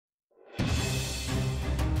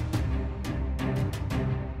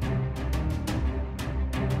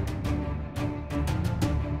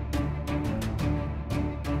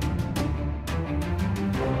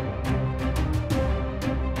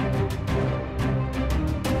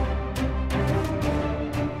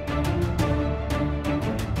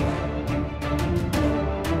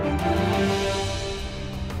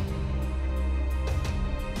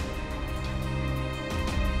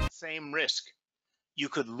risk, you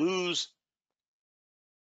could lose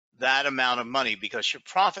that amount of money because your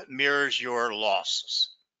profit mirrors your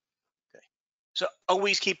losses. Okay. So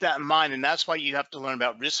always keep that in mind. And that's why you have to learn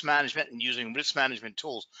about risk management and using risk management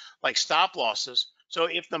tools like stop losses. So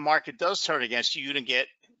if the market does turn against you,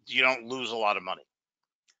 you don't lose a lot of money.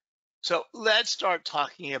 So let's start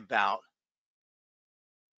talking about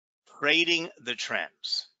trading the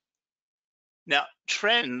trends. Now,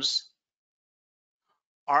 trends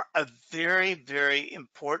are a very, very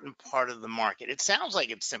important part of the market. It sounds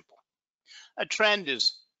like it's simple. A trend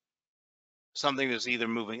is something that's either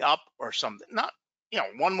moving up or something, not,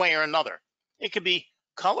 one way or another. It could be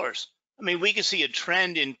colors. I mean, we could see a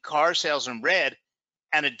trend in car sales in red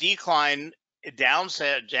and a decline, a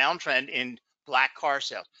downtrend in black car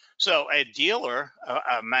sales. So a dealer,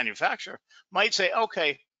 a manufacturer might say,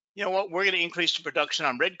 okay, you know what, we're going to increase the production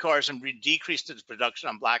on red cars and decrease the production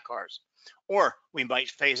on black cars. Or we might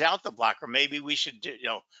phase out the black, or maybe we should,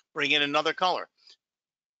 bring in another color.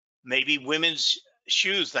 Maybe women's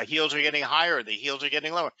shoes, the heels are getting higher, the heels are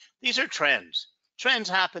getting lower. These are trends. Trends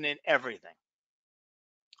happen in everything.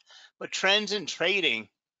 But trends in trading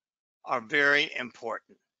are very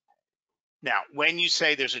important. Now, when you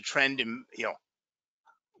say there's a trend in,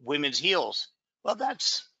 women's heels, well,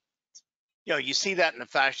 that's, you see that in a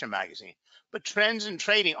fashion magazine. But trends in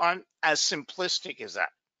trading aren't as simplistic as that.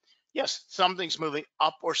 Yes, something's moving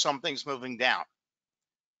up or something's moving down.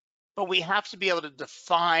 But we have to be able to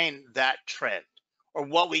define that trend or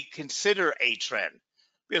what we consider a trend,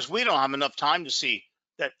 because we don't have enough time to see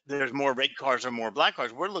that there's more red cars or more black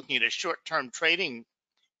cars. We're looking at a short-term trading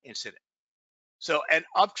incident. So an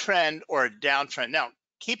uptrend or a downtrend. Now,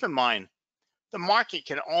 keep in mind, the market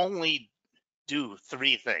can only do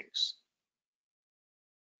three things.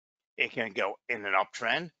 It can go in an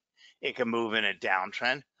uptrend, it can move in a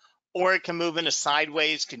downtrend, or it can move in a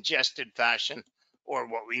sideways congested fashion, or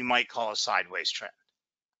what we might call a sideways trend.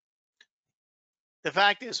 The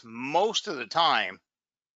fact is, most of the time,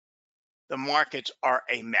 the markets are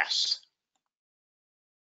a mess.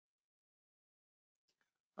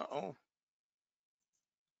 Uh-oh.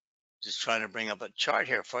 Just trying to bring up a chart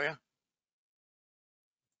here for you.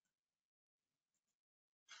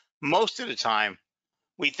 Most of the time,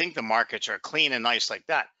 we think the markets are clean and nice like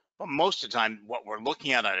that. But most of the time, what we're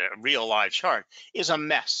looking at on a real live chart is a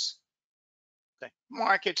mess. Okay.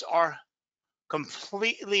 Markets are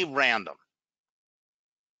completely random.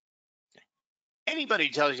 Okay. Anybody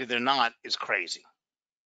who tells you they're not is crazy.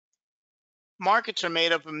 Markets are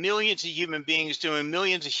made up of millions of human beings doing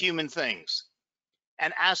millions of human things,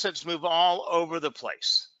 and assets move all over the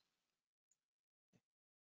place.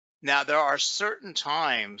 Now, there are certain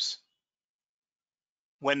times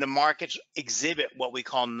when the markets exhibit what we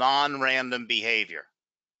call non-random behavior.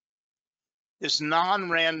 This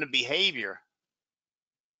non-random behavior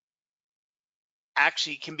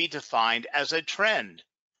actually can be defined as a trend,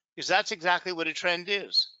 because that's exactly what a trend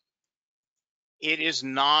is. It is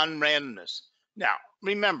non-randomness. Now,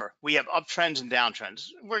 remember, we have uptrends and downtrends.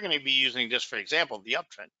 We're going to be using, just for example, the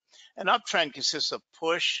uptrend. An uptrend consists of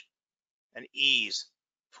push and ease,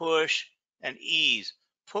 push and ease,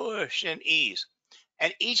 push and ease.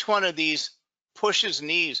 And each one of these pushes and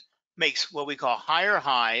ease makes what we call higher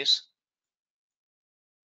highs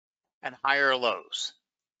and higher lows.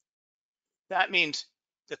 That means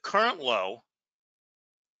the current low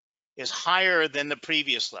is higher than the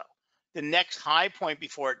previous low. The next high point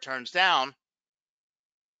before it turns down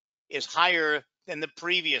is higher than the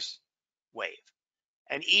previous wave.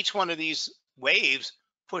 And each one of these waves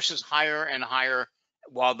pushes higher and higher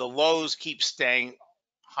while the lows keep staying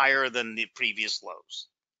higher than the previous lows.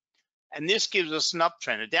 And this gives us an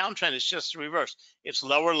uptrend. A downtrend is just the reverse. It's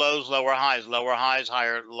lower lows, lower highs,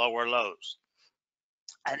 higher, lower lows.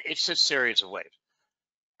 And it's a series of waves.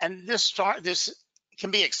 And this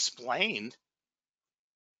can be explained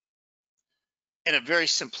in a very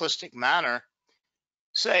simplistic manner.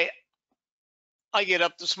 Say, I get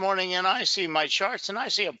up this morning and I see my charts and I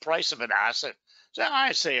see a price of an asset. So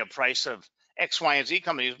I say a price of X, Y, and Z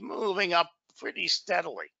companies moving up pretty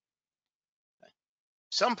steadily. At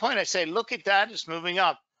some point I say, look at that, it's moving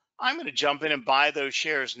up. I'm going to jump in and buy those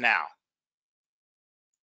shares now.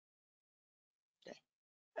 Okay.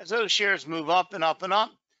 As those shares move up and up and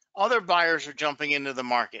up, other buyers are jumping into the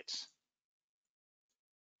markets.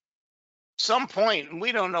 At some point, and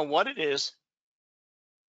we don't know what it is,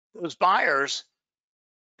 those buyers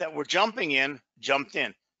that were jumping in, jumped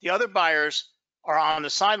in. The other buyers are on the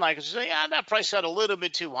sideline because they say, yeah, that price got a little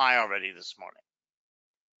bit too high already this morning.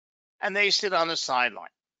 And they sit on the sideline.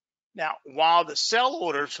 Now, while the sell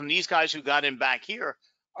orders from these guys who got in back here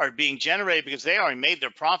are being generated because they already made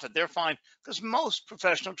their profit, they're fine, because most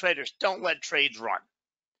professional traders don't let trades run.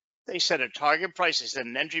 They set a target price, they set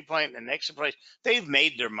an entry point, an exit price. They've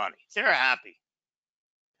made their money. They're happy.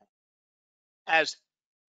 As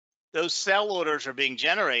those sell orders are being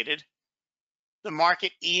generated, the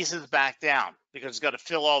market eases back down because it's got to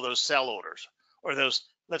fill all those sell orders, or those,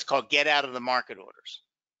 let's call it, get out of the market orders.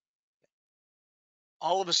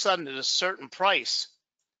 All of a sudden, at a certain price,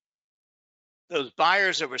 those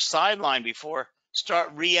buyers that were sidelined before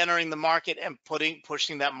start re-entering the market and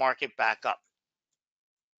pushing that market back up.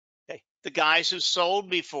 Okay. The guys who sold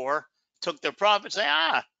before took their profits, say,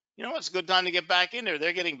 you know, it's a good time to get back in there.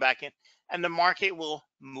 They're getting back in, and the market will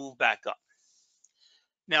move back up.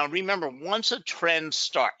 Now, remember, once a trend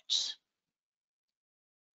starts,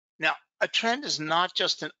 now a trend is not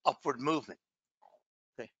just an upward movement,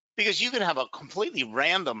 okay? Because you can have a completely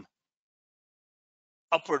random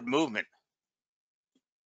upward movement,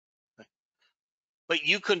 okay? But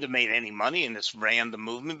you couldn't have made any money in this random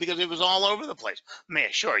movement because it was all over the place. Man,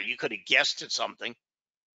 sure, you could have guessed at something,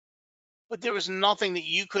 but there was nothing that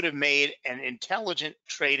you could have made an intelligent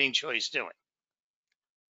trading choice doing.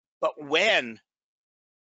 But when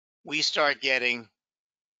we start getting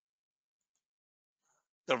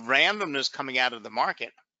the randomness coming out of the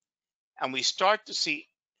market and we start to see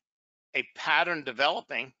a pattern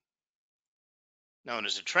developing known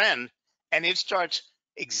as a trend, and it starts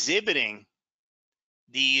exhibiting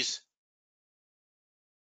these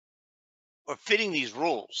or fitting these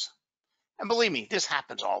rules. And believe me, this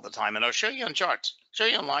happens all the time. And I'll show you on charts, show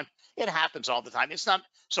you online. It happens all the time. It's not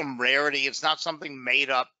some rarity. It's not something made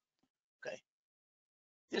up. Okay.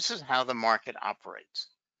 This is how the market operates.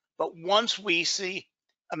 But once we see,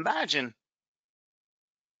 imagine,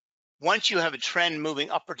 once you have a trend moving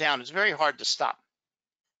up or down, it's very hard to stop.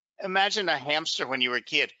 Imagine a hamster when you were a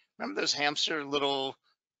kid. Remember those hamster little,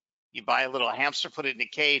 you buy a little hamster, put it in a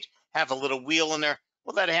cage, have a little wheel in there.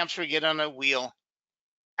 Well, that hamster would get on a wheel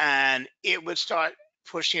and it would start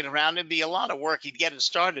pushing it around. It'd be a lot of work. He'd get it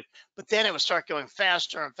started, but then it would start going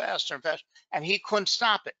faster and faster and faster, and he couldn't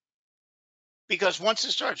stop it. Because once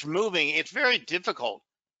it starts moving, it's very difficult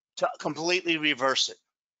to completely reverse it.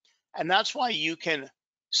 And that's why you can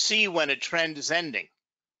see when a trend is ending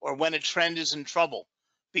or when a trend is in trouble,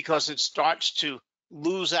 because it starts to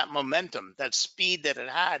lose that momentum, that speed that it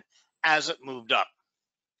had as it moved up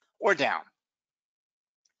or down.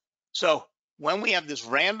 So when we have this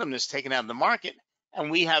randomness taken out of the market and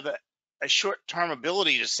we have a short-term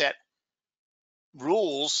ability to set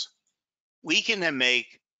rules, we can then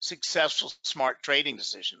make successful, smart trading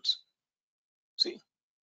decisions. See?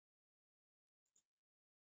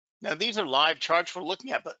 Now, these are live charts we're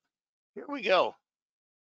looking at, but here we go.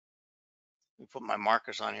 Let me put my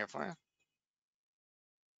markers on here for you.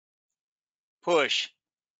 Push,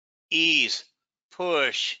 ease,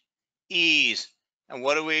 push, ease. And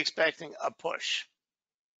what are we expecting? A push.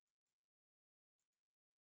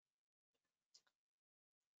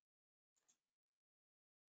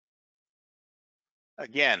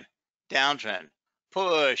 Again, downtrend,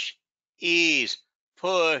 push, ease,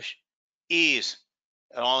 push, ease.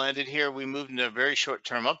 It all ended here. We moved into a very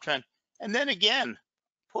short-term uptrend. And then again,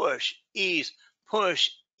 push, ease,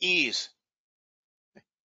 push, ease.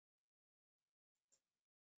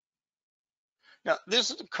 Now, this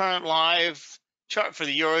is the current live chart for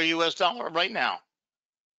the euro US dollar right now.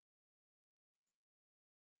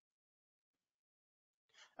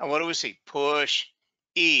 And what do we see? Push,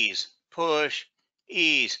 ease, push,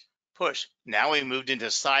 ease, push. Now we moved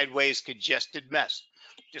into sideways congested mess.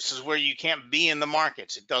 This is where you can't be in the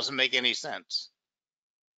markets. It doesn't make any sense.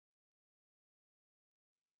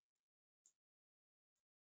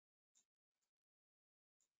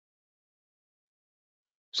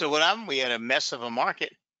 So what happened? We had a mess of a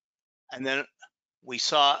market, and then we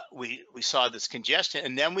saw this congestion,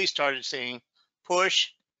 and then we started seeing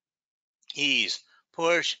push, ease,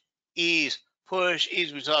 push, ease, push,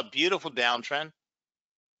 ease. We saw a beautiful downtrend.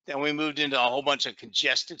 Then we moved into a whole bunch of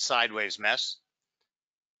congested sideways mess.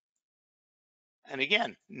 And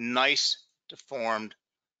again, nice deformed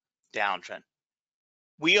downtrend.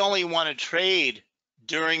 We only want to trade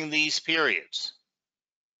during these periods.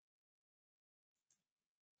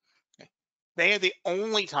 They are the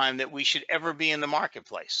only time that we should ever be in the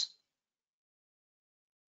marketplace.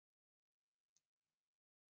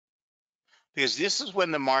 Because this is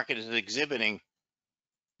when the market is exhibiting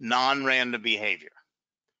non-random behavior.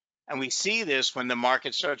 And we see this when the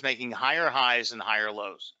market starts making higher highs and higher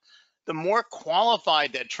lows. The more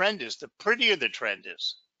qualified that trend is, the prettier the trend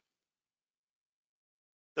is,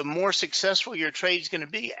 the more successful your trade is going to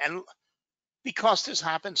be. And because this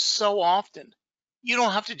happens so often, You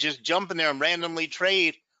don't have to just jump in there and randomly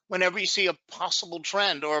trade whenever you see a possible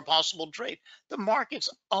trend or a possible trade. The market's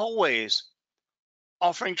always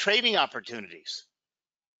offering trading opportunities.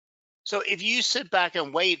 So if you sit back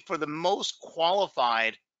and wait for the most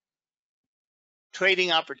qualified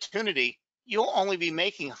trading opportunity, you'll only be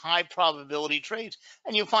making high probability trades.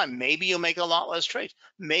 And you'll find maybe you'll make a lot less trades.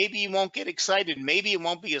 Maybe you won't get excited. Maybe it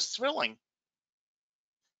won't be as thrilling.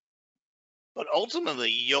 But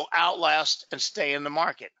ultimately, you'll outlast and stay in the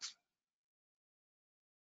market.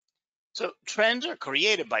 So trends are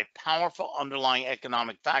created by powerful underlying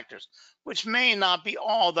economic factors, which may not be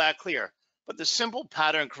all that clear. But the simple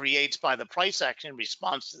pattern creates by the price action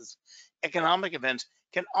responses economic events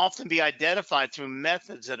can often be identified through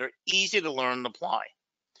methods that are easy to learn and apply.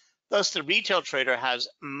 Thus, the retail trader has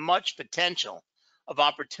much potential of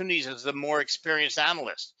opportunities as the more experienced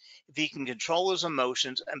analyst if he can control his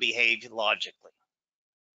emotions and behave logically.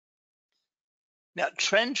 Now,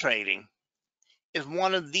 trend trading is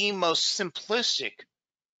one of the most simplistic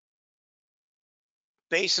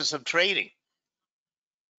basis of trading,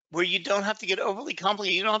 where you don't have to get overly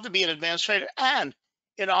complicated. You don't have to be an advanced trader, and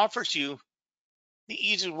it offers you the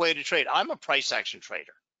easiest way to trade. I'm a price action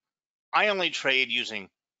trader. I only trade using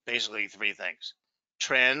basically three things: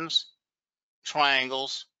 trends,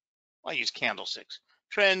 triangles. I use candlesticks.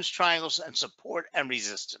 Trends, triangles, and support and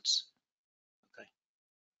resistance. Okay.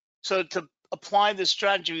 So to apply this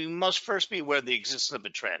strategy, we must first be aware of the existence of a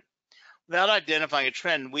trend. Without identifying a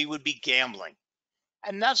trend, we would be gambling.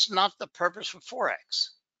 And that's not the purpose of forex.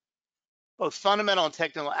 Both fundamental and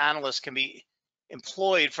technical analysts can be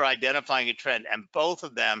employed for identifying a trend, and both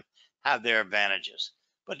of them have their advantages.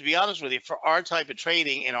 But to be honest with you, for our type of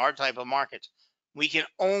trading in our type of markets, we can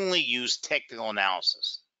only use technical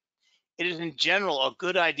analysis. It is in general a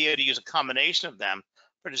good idea to use a combination of them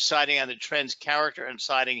for deciding on the trend's character and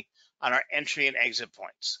deciding on our entry and exit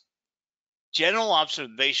points. General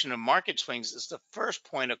observation of market swings is the first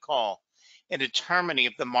point of call in determining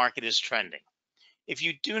if the market is trending. If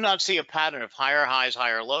you do not see a pattern of higher highs,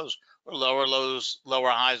 higher lows, or lower lows, lower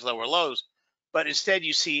highs, lower lows, but instead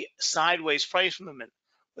you see sideways price movement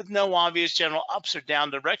with no obvious general ups or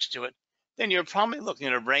down direction to it, then you're probably looking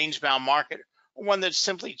at a range-bound market or one that's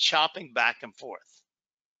simply chopping back and forth.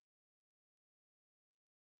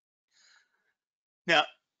 Now,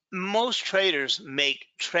 most traders make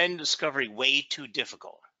trend discovery way too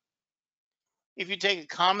difficult. If you take a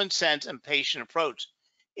common sense and patient approach,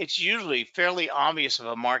 it's usually fairly obvious if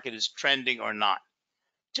a market is trending or not,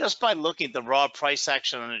 just by looking at the raw price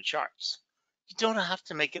action on the charts. You don't have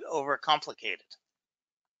to make it overcomplicated.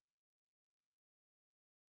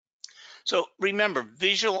 So remember,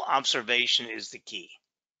 visual observation is the key.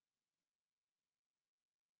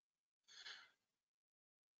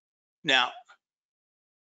 Now,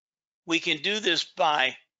 we can do this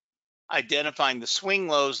by identifying the swing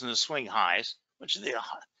lows and the swing highs,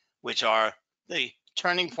 which are the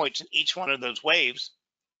turning points in each one of those waves.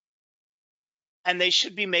 And they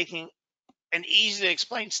should be making an easy to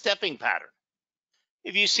explain stepping pattern.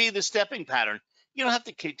 If you see the stepping pattern, you don't have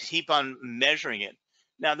to keep on measuring it.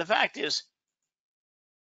 Now, the fact is,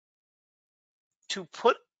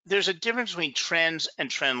 there's a difference between trends and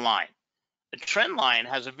trend line. A trend line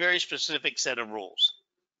has a very specific set of rules.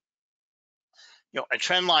 A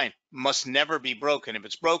trend line must never be broken. If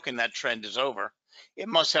it's broken, that trend is over. It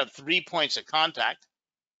must have 3 points of contact.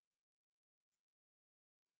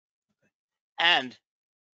 And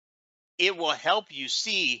it will help you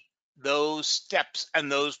see those steps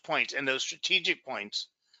and those points and those strategic points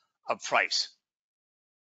of price.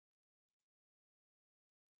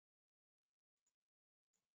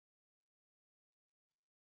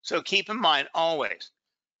 So keep in mind always,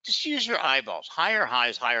 just use your eyeballs, higher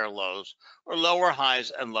highs, higher lows, or lower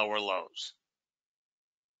highs and lower lows.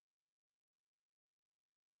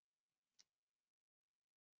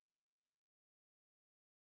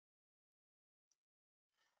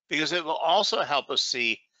 Because it will also help us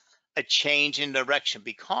see a change in direction,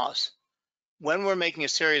 because when we're making a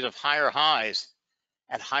series of higher highs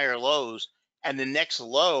and higher lows, and the next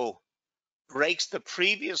low breaks the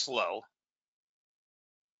previous low,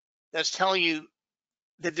 that's telling you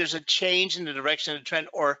that there's a change in the direction of the trend,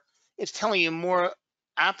 or it's telling you more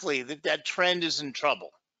aptly that that trend is in trouble.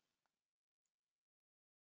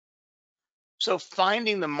 So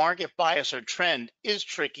finding the market bias or trend is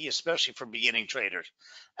tricky, especially for beginning traders.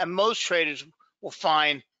 And most traders will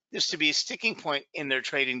find this to be a sticking point in their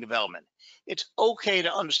trading development. It's okay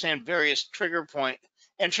to understand various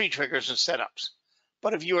entry triggers and setups.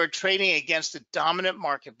 But if you are trading against the dominant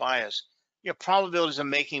market bias, your probabilities of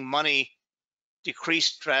making money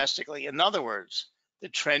decrease drastically. In other words, The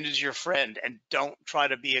trend is your friend, and don't try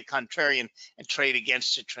to be a contrarian and trade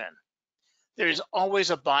against the trend. There is always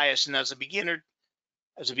a bias, and as a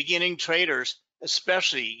beginning traders,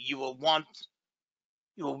 especially, you will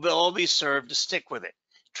always serve to stick with it.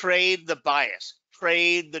 Trade the bias,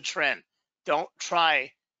 trade the trend. Don't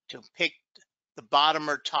try to pick the bottom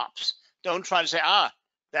or tops. Don't try to say,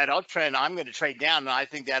 that uptrend, I'm going to trade down, and I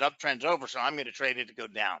think that uptrend's over, so I'm going to trade it to go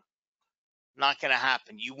down. Not going to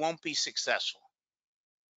happen. You won't be successful.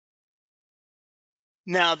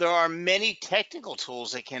 Now, there are many technical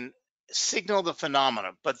tools that can signal the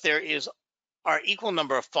phenomena, but are equal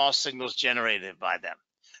number of false signals generated by them.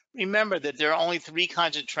 Remember that there are only three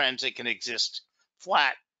kinds of trends that can exist: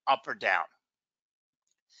 flat, up, or down.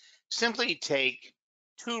 Simply take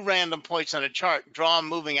two random points on a chart, draw a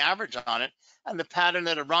moving average on it, and the pattern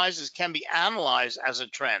that arises can be analyzed as a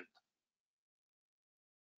trend.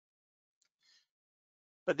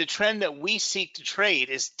 But the trend that we seek to trade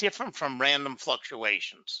is different from random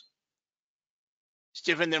fluctuations. It's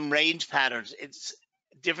different than range patterns. It's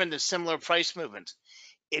different than similar price movements.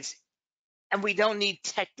 And we don't need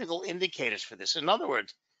technical indicators for this. In other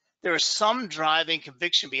words, there is some driving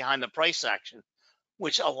conviction behind the price action,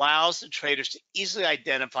 which allows the traders to easily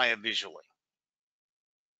identify it visually.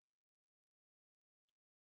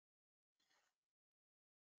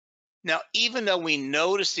 Now, even though we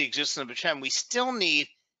notice the existence of a trend, we still need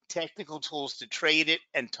technical tools to trade it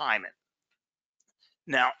and time it.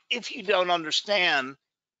 Now, if you don't understand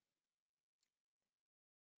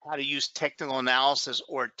how to use technical analysis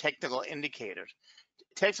or technical indicators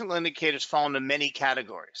fall into many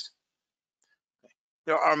categories.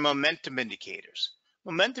 There are momentum indicators.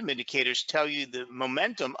 Momentum indicators tell you the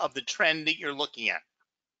momentum of the trend that you're looking at.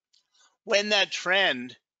 When that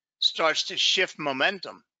trend starts to shift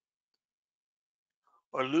momentum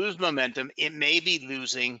or lose momentum, it may be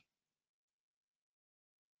losing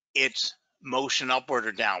its motion upward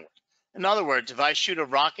or downward. In other words, if I shoot a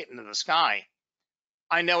rocket into the sky,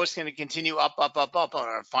 I know it's going to continue up,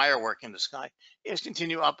 or a firework in the sky. It's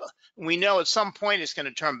continue up. We know at some point it's going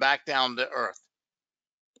to turn back down to earth.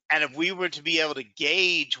 And if we were to be able to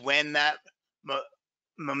gauge when that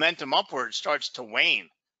momentum upward starts to wane,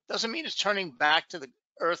 doesn't mean it's turning back to the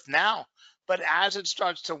earth now, but as it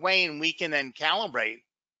starts to wane, we can then calibrate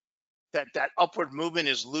that upward movement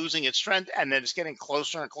is losing its strength and then it's getting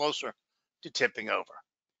closer and closer to tipping over.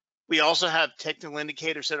 We also have technical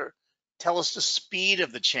indicators that tell us the speed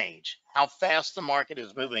of the change, how fast the market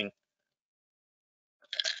is moving,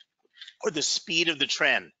 or the speed of the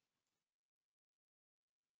trend.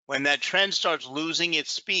 When that trend starts losing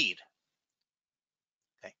its speed,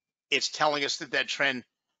 okay, it's telling us that trend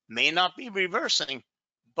may not be reversing,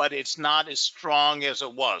 but it's not as strong as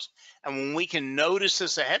it was. And when we can notice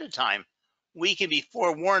this ahead of time, we can be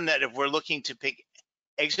forewarned that if we're looking to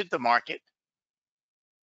exit the market,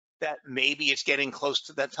 that maybe it's getting close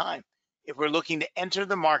to that time. If we're looking to enter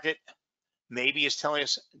the market, maybe it's telling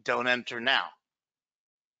us don't enter now.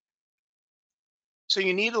 So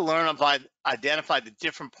you need to learn to identify the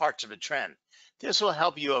different parts of a trend. This will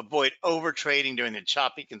help you avoid over trading during the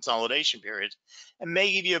choppy consolidation periods and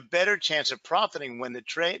may give you a better chance of profiting when the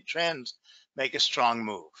trends make a strong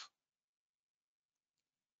move.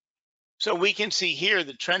 So we can see here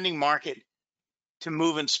the trending market to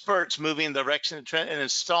move in spurts, moving in the direction of the trend and then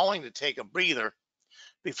stalling to take a breather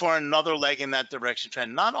before another leg in that direction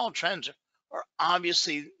trend. Not all trends are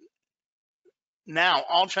obviously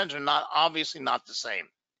all trends are not obviously not the same.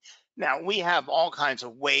 Now we have all kinds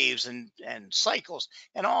of waves and cycles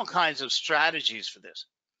and all kinds of strategies for this.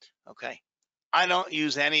 Okay. I don't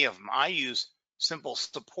use any of them. I use simple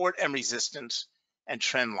support and resistance and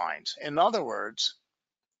trend lines. In other words,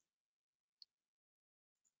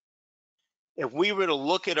 if we were to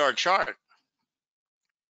look at our chart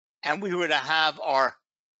and we were to have our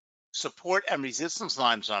support and resistance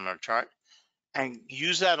lines on our chart and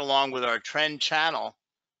use that along with our trend channel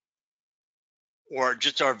or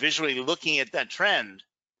just our visually looking at that trend,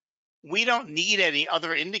 we don't need any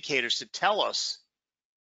other indicators to tell us,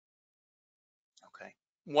 okay,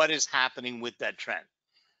 what is happening with that trend.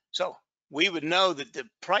 So we would know that the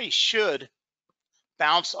price should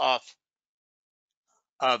bounce off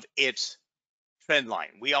of its trend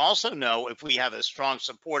line. We also know if we have a strong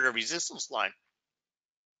support or resistance line,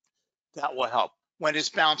 that will help. When it's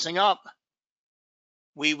bouncing up,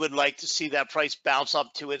 we would like to see that price bounce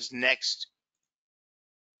up to its next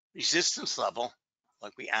resistance level,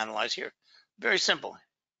 like we analyze here. Very simple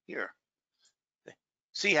here.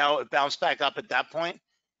 See how it bounced back up at that point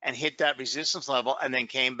and hit that resistance level and then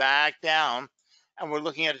came back down. And we're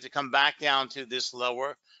looking at it to come back down to this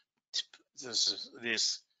lower,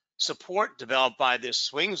 this support developed by this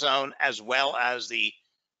swing zone as well as the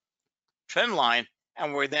trend line,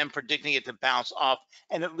 and we're then predicting it to bounce off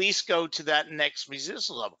and at least go to that next resistance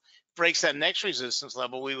level. Breaks that next resistance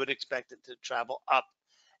level, we would expect it to travel up.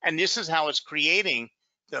 And this is how it's creating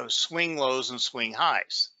those swing lows and swing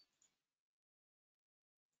highs.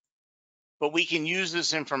 But we can use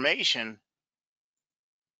this information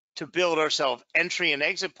to build ourselves entry and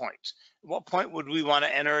exit points. At what point would we want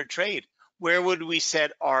to enter a trade? Where would we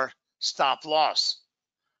set our stop loss?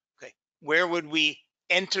 Okay. Where would we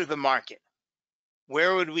enter the market?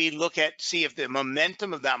 Where would we look at, see if the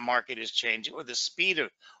momentum of that market is changing, or the speed of,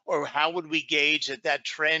 or how would we gauge that that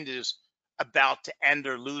trend is about to end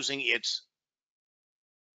or losing its?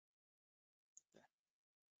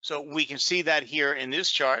 So we can see that here in this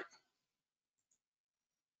chart.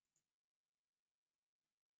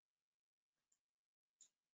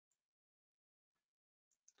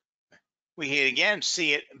 We can again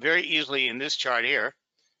see it very easily in this chart here.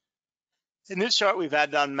 In this chart, we've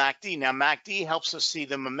had on MACD. Now, MACD helps us see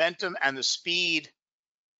the momentum and the speed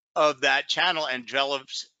of that channel and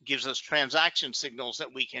develops, gives us transaction signals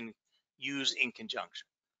that we can use in conjunction.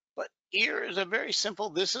 But here is a very simple,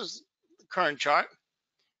 this is the current chart.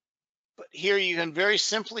 But here you can very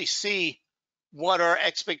simply see what our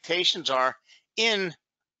expectations are in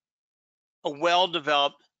a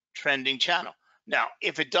well-developed trending channel. Now,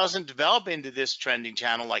 if it doesn't develop into this trending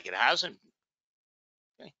channel like it hasn't,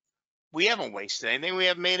 okay, we haven't wasted anything. We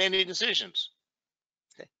haven't made any decisions.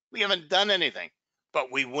 Okay, we haven't done anything,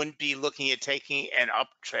 but we wouldn't be looking at taking an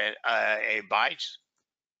uptrend, a buy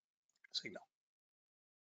signal.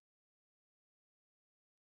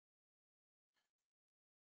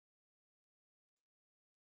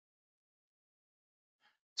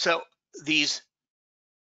 So these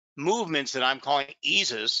movements that I'm calling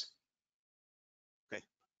eases, okay,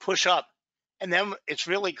 push up, and then it's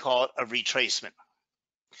really called a retracement.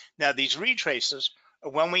 Now, these retraces are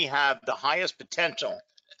when we have the highest potential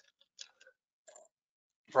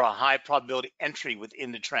for a high probability entry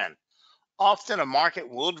within the trend. Often a market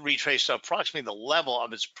will retrace to approximately the level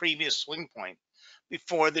of its previous swing point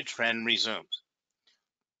before the trend resumes.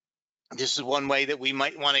 This is one way that we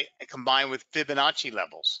might want to combine with Fibonacci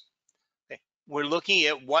levels. Okay. We're looking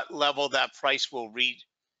at what level that price will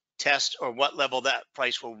retest or what level that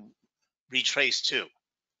price will retrace to.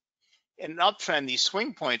 In an uptrend, these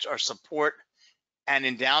swing points are support, and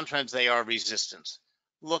in downtrends, they are resistance.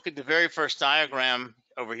 Look at the very first diagram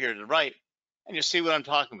over here to the right, and you'll see what I'm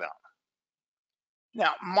talking about.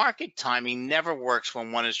 Now, market timing never works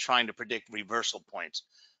when one is trying to predict reversal points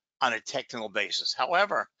on a technical basis.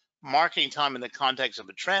 However, marketing time in the context of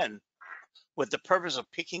a trend with the purpose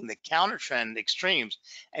of picking the counter trend extremes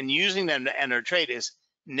and using them to enter a trade is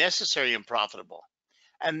necessary and profitable.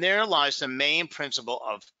 And there lies the main principle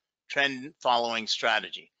of trend following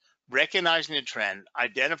strategy: recognizing the trend,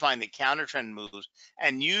 identifying the counter trend moves,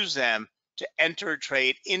 and use them to enter a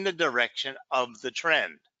trade in the direction of the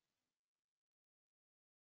trend.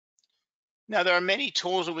 Now, there are many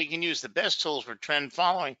tools that we can use. The best tools for trend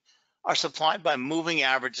following are supplied by moving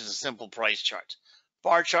averages and simple price charts.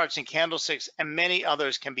 Bar charts and candlesticks and many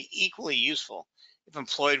others can be equally useful if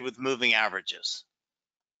employed with moving averages.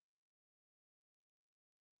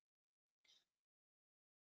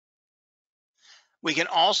 We can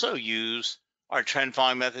also use our trend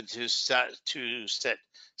following method to set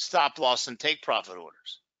stop loss and take profit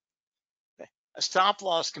orders. Okay. A stop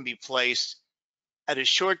loss can be placed at a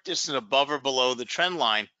short distance above or below the trend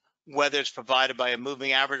line, whether it's provided by a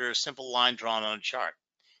moving average or a simple line drawn on a chart.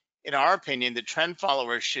 In our opinion, the trend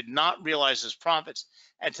follower should not realize his profits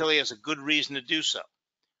until he has a good reason to do so.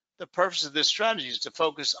 The purpose of this strategy is to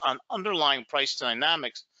focus on underlying price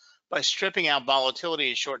dynamics by stripping out volatility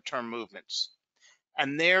and short-term movements.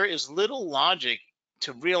 And there is little logic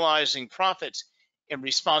to realizing profits in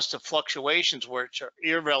response to fluctuations which are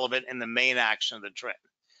irrelevant in the main action of the trend.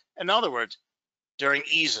 In other words, during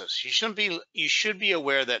eases, you should be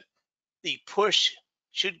aware that the push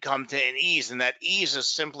should come to an ease, and that ease is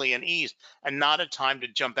simply an ease and not a time to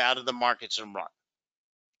jump out of the markets and run.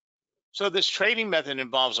 So this trading method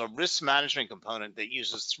involves a risk management component that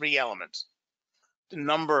uses three elements: the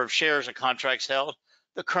number of shares or contracts held,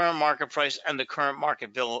 the current market price, and the current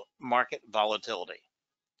market volatility.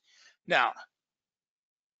 Now,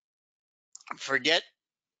 forget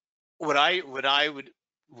what I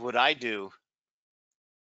do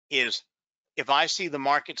is, if I see the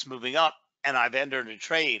markets moving up and I've entered a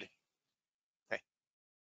trade, okay,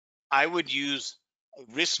 I would use a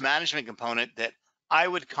risk management component that I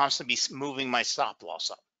would constantly be moving my stop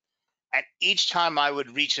loss up. At each time I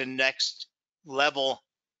would reach a next level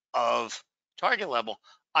of target level,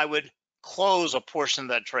 I would close a portion of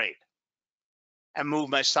that trade and move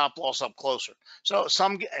my stop loss up closer. So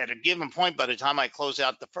at a given point, by the time I close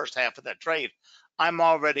out the first half of that trade, I'm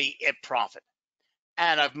already at profit.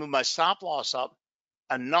 And I've moved my stop loss up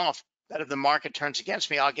enough that if the market turns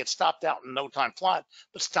against me, I'll get stopped out in no time flat,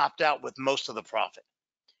 but stopped out with most of the profit.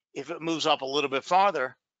 If it moves up a little bit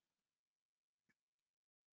farther,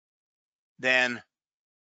 then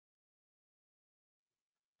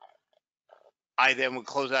I then would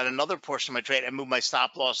close out another portion of my trade and move my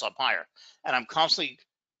stop loss up higher. And I'm constantly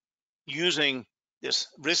using this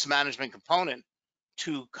risk management component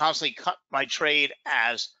to constantly cut my trade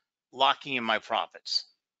as locking in my profits.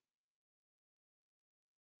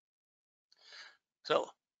 So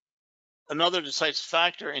another decisive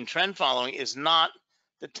factor in trend following is not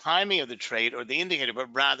the timing of the trade or the indicator,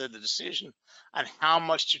 but rather the decision on how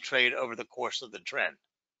much to trade over the course of the trend.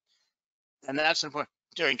 And that's important.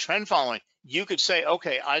 During trend following, you could say,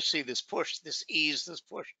 okay, I see this push, this ease, this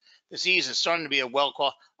push, this ease is starting to be a well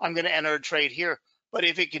call. I'm going to enter a trade here. But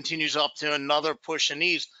if it continues up to another push and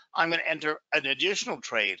ease, I'm going to enter an additional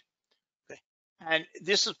trade. Okay. And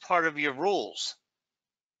this is part of your rules.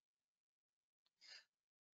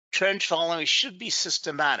 Trend following should be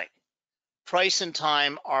systematic. Price and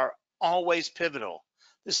time are always pivotal.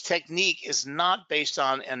 This technique is not based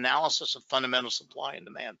on analysis of fundamental supply and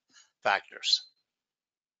demand factors.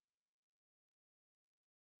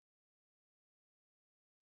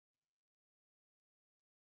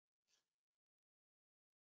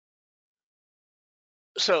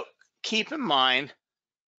 So keep in mind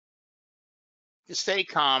to stay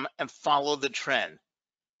calm and follow the trend.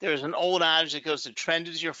 There's an old adage that goes, the trend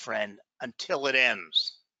is your friend until it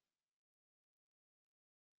ends.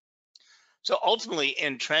 So ultimately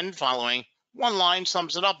in trend following, one line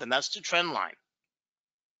sums it up, and that's the trend line.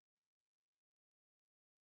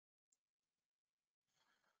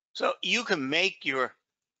 So you can make your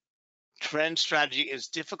trend strategy as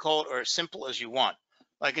difficult or as simple as you want.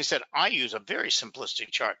 Like I said, I use a very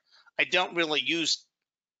simplistic chart. I don't really use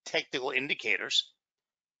technical indicators.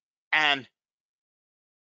 And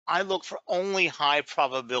I look for only high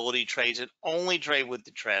probability trades and only trade with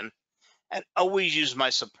the trend and always use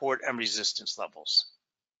my support and resistance levels.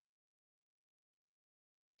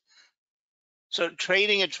 So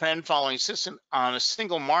trading a trend following system on a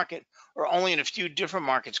single market or only in a few different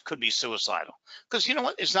markets could be suicidal, because you know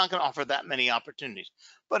what? It's not going to offer that many opportunities.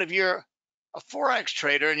 But if you're a forex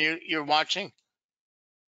trader and you're watching,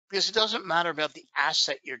 because it doesn't matter about the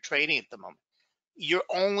asset you're trading at the moment. You're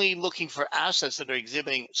only looking for assets that are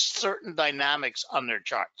exhibiting certain dynamics on their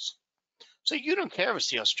charts. So you don't care if it's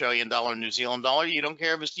the Australian dollar, New Zealand dollar. You don't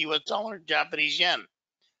care if it's the US dollar, Japanese yen.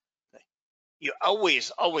 You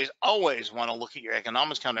always, always, always want to look at your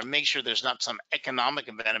economics counter and make sure there's not some economic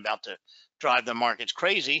event about to drive the markets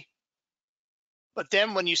crazy. But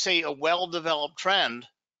then when you say a well-developed trend,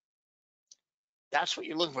 that's what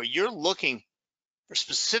you're looking for. You're looking for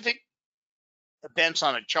specific events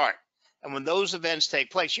on a chart. And when those events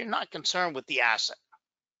take place, you're not concerned with the asset.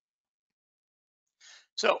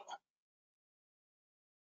 So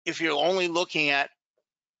if you're only looking at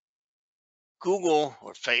Google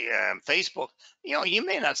or Facebook, you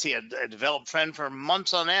may not see a developed trend for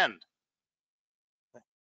months on end.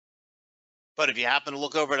 But if you happen to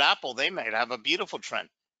look over at Apple, they might have a beautiful trend.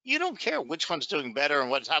 You don't care which one's doing better and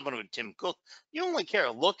what's happening with Tim Cook. You only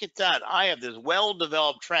care, look at that. I have this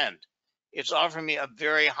well-developed trend. It's offering me a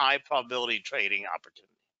very high probability trading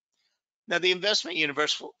opportunity. Now, the investment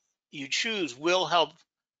universe you choose will help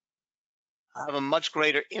have a much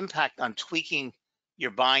greater impact on tweaking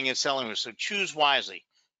your buying and selling. So choose wisely.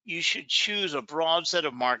 You should choose a broad set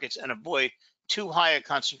of markets and avoid too high a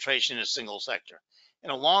concentration in a single sector. In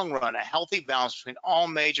the long run, a healthy balance between all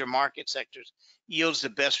major market sectors yields the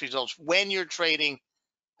best results when you're trading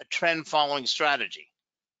a trend following strategy.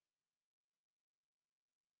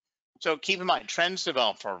 So keep in mind, trends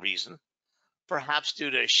develop for a reason, perhaps due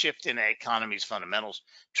to a shift in the economy's fundamentals.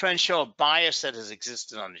 Trends show a bias that has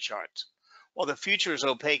existed on the charts. While the future is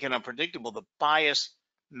opaque and unpredictable, the bias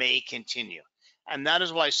may continue. And that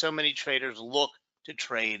is why so many traders look to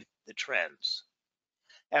trade the trends.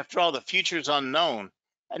 After all, the future is unknown,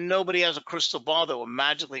 and nobody has a crystal ball that will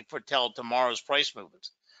magically foretell tomorrow's price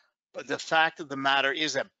movements. But the fact of the matter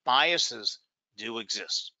is that biases do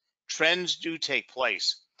exist. Trends do take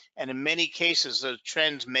place, and in many cases, those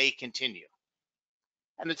trends may continue.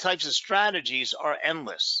 And the types of strategies are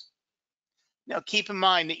endless. Now, keep in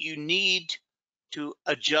mind that you need to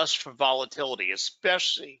adjust for volatility,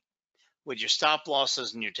 especially with your stop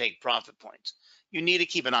losses and your take profit points. You need to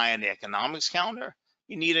keep an eye on the economics counter.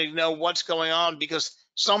 You need to know what's going on because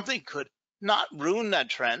something could not ruin that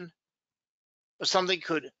trend, but something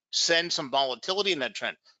could send some volatility in that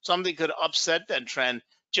trend. Something could upset that trend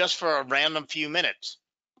just for a random few minutes.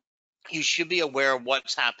 You should be aware of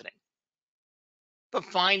what's happening. But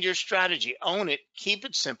find your strategy, own it, keep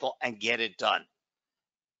it simple, and get it done.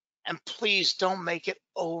 And please don't make it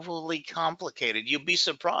overly complicated. You'll be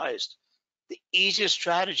surprised. The easiest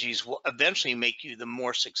strategies will eventually make you the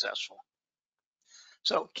more successful.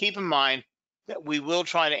 So keep in mind that we will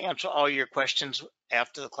try to answer all your questions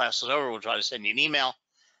after the class is over. We'll try to send you an email.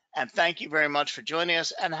 And thank you very much for joining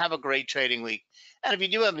us, and have a great trading week. And if you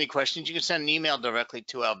do have any questions, you can send an email directly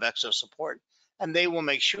to Alvexo support, and they will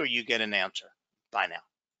make sure you get an answer. Bye now.